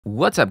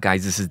What's up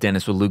guys, this is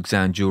Dennis with Luke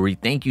Zion Jewelry.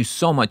 Thank you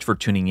so much for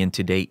tuning in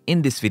today.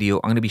 In this video,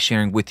 I'm going to be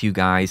sharing with you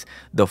guys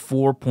the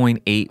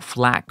 4.8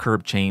 flat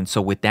curb chain.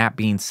 So with that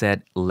being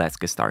said, let's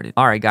get started.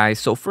 All right guys,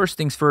 so first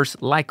things first,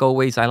 like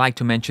always, I like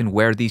to mention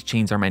where these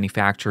chains are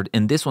manufactured.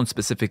 And this one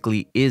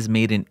specifically is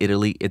made in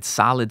Italy. It's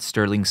solid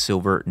sterling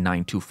silver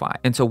 925.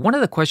 And so one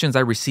of the questions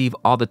I receive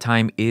all the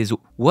time is,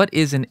 what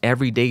is an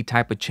everyday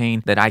type of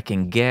chain that I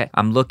can get?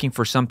 I'm looking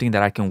for something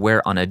that I can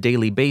wear on a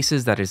daily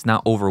basis that is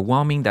not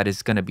overwhelming, that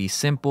is going to be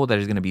simple, that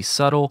is going to be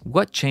subtle.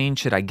 What chain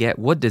should I get?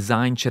 What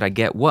design should I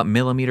get? What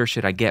millimeter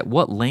should I get?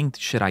 What length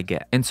should I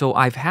get? And so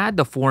I've had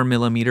the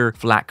 4mm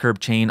flat curb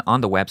chain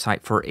on the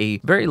website for a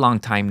very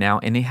long time now,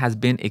 and it has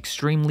been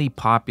extremely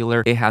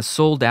popular. It has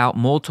sold out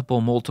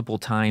multiple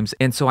times.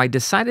 And so I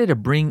decided to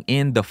bring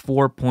in the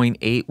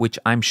 4.8, which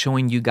I'm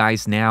showing you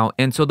guys now.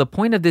 And so the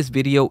point of this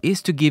video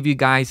is to give you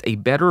guys a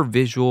better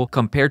visual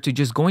compared to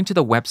just going to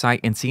the website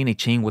and seeing a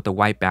chain with a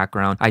white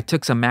background. I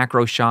took some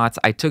macro shots.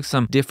 I took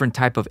some different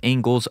type of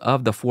angles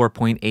of the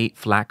 4.8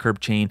 flat curb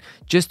chain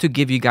just to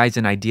give you guys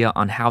an idea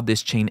on how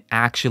this chain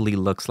actually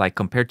looks like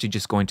compared to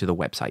just going to the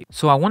website.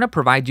 So I want to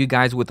provide you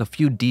guys with a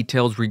few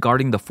details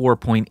regarding the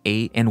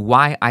 4.8 and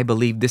why I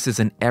believe this is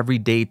an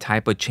everyday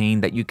type of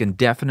chain that you can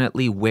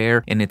definitely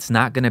wear, and it's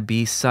not going to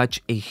be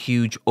such a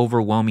huge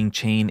overwhelming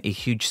chain, a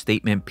huge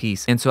statement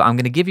piece. And so I'm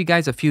going to give you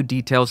guys a few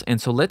details. And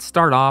so let's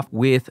start off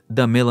with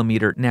the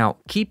millimeter. Now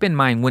keep in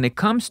mind, when it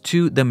comes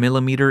to the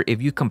millimeter,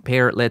 if you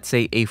compare, let's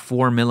say, a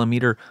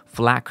 4mm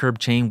flat curb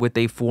chain with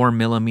a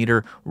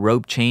 4mm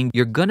rope chain,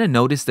 you're gonna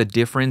notice the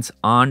difference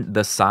on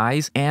the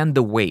size and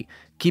the weight.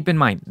 Keep in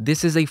mind,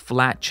 this is a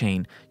flat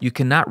chain. You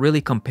cannot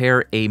really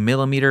compare a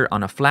millimeter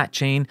on a flat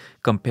chain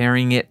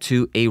comparing it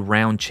to a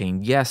round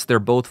chain. Yes, they're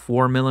both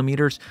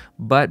 4mm,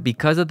 but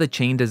because of the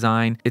chain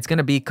design, it's going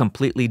to be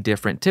completely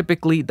different.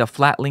 Typically, the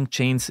flat link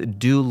chains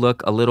do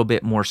look a little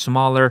bit more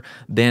smaller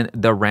than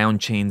the round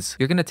chains.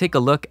 You're going to take a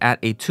look at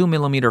a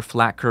 2mm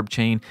flat curb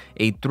chain,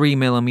 a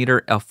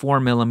 3mm, a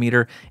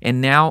 4mm, and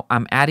now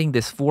I'm adding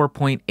this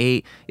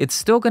 4.8. It's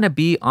still going to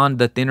be on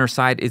the thinner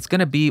side. It's going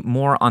to be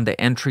more on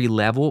the entry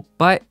level,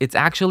 but it's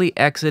actually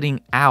exiting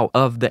out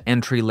of the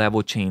entry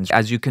level chains.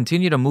 As you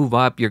continue to move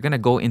up, you're going to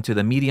go into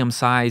the medium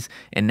size,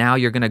 and now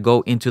you're going to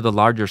go into the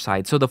larger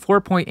side. So the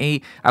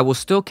 4.8, I will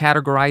still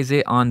categorize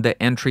it on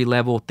the entry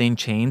level thin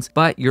chains,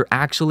 but you're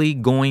actually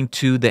going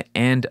to the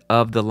end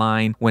of the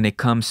line when it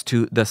comes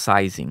to the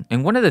sizing.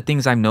 And one of the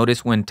things I've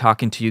noticed when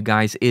talking to you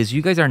guys is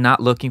you guys are not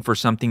looking for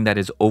something that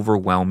is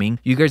overwhelming.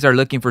 You guys are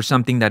looking for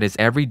something that is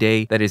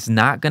everyday, that is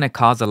not going to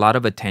cause a lot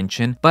of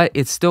attention, but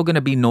it's still going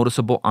to be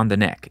noticeable on the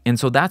neck. And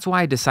so that's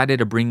why I decided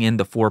to bring in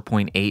the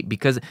 4.8,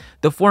 because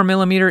the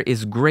 4mm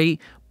is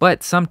great,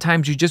 but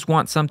sometimes you just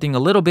want something a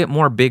little bit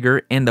more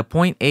bigger, and the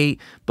 0.8,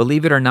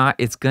 believe it or not,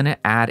 it's gonna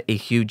add a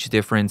huge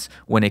difference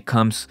when it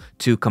comes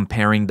to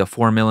comparing the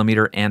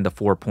 4mm and the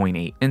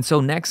 4.8. And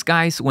so next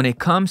guys, when it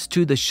comes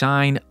to the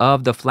shine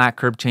of the flat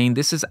curb chain,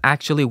 this is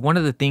actually one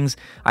of the things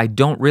I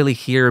don't really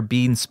hear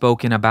being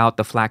spoken about.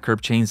 The flat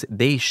curb chains,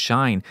 they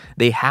shine.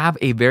 They have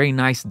a very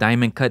nice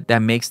diamond cut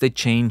that makes the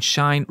chain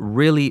shine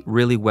really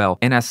well.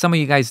 And as some of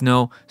you guys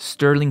know,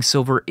 sterling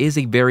silver is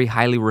a very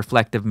highly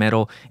reflective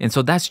metal, and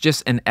so that's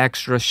just an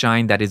extra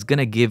shine that is going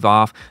to give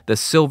off the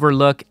silver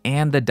look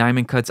and the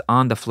diamond cuts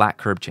on the flat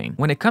curb chain.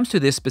 When it comes to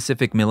this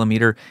specific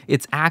millimeter,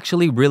 it's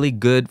actually really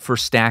good for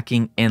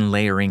stacking and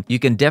layering. You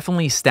can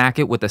definitely stack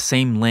it with the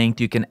same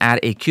length. You can add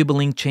a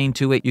Cubalink chain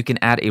to it, you can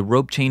add a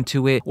rope chain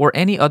to it, or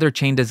any other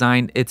chain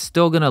design. It's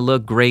still going to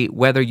look great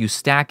whether you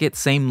stack it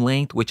same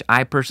length, which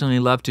I personally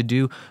love to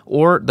do,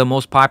 or the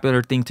most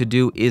popular thing to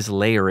do is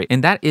layer it,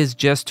 and that is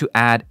just to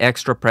add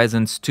extra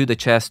presence to the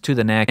chest, to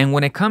the neck. And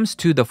when it comes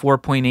to the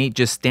 4.8,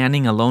 just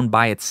standing alone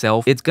by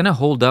itself, it's going to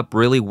hold up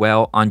really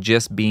well on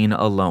just being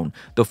alone.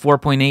 The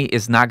 4.8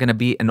 is not going to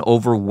be an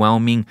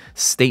overwhelming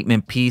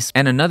statement piece.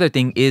 And another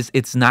thing is,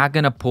 it's not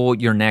going to pull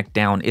your neck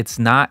down. It's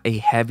not a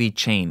heavy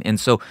chain. And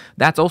so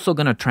that's also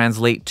going to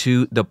translate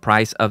to the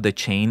price of the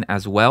chain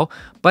as well.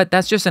 But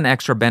that's just an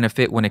extra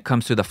benefit when it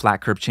comes to the flat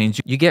curb chains.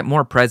 You get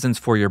more presence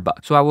for your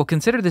buck. So I will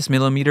consider this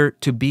millimeter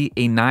to be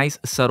a nice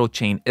subtle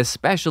chain,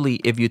 especially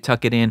if you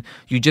tuck it in.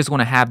 You just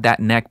want to have that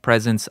neck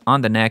presence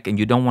on the neck and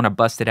you don't want to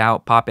bust it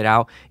out, pop it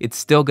out. It's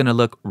still going to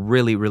look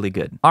really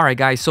good. All right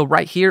guys, so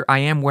right here I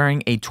am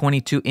wearing a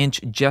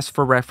 22-inch just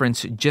for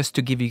reference, just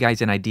to give you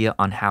guys an idea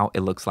on how it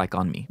looks like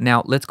on me.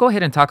 Now let's go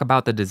ahead and talk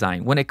about the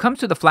design. When it comes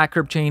to the flat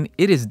curb chain,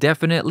 it is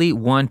definitely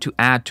one to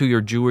add to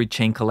your jewelry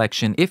chain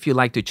collection if you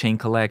like to chain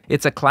collect.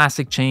 It's a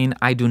classic chain.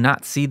 I do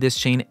not see this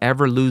chain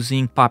ever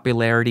losing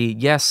popularity.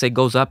 Yes, it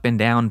goes up and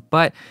down,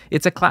 but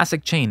it's a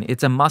classic chain.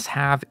 It's a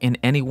must-have in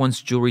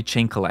anyone's jewelry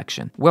chain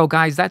collection. Well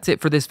guys, that's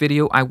it for this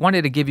video. I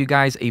wanted to give you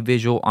guys a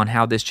visual on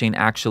how this chain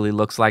chain actually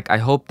looks like. I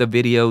hope the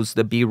videos,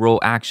 the B-roll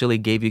actually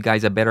gave you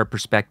guys a better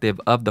perspective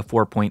of the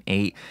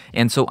 4.8.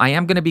 And so I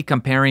am going to be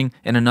comparing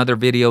in another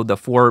video the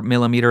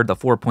 4mm, the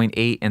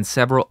 4.8, and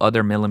several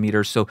other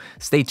millimeters. So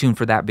stay tuned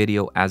for that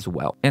video as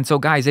well. And so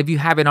guys, if you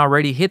haven't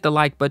already, hit the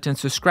like button,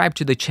 subscribe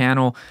to the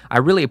channel. I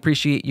really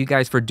appreciate you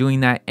guys for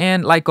doing that.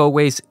 And like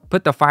always,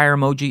 put the fire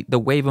emoji, the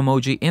wave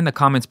emoji in the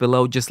comments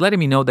below, just letting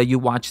me know that you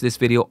watched this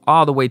video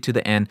all the way to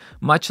the end.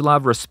 Much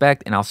love,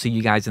 respect, and I'll see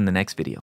you guys in the next video.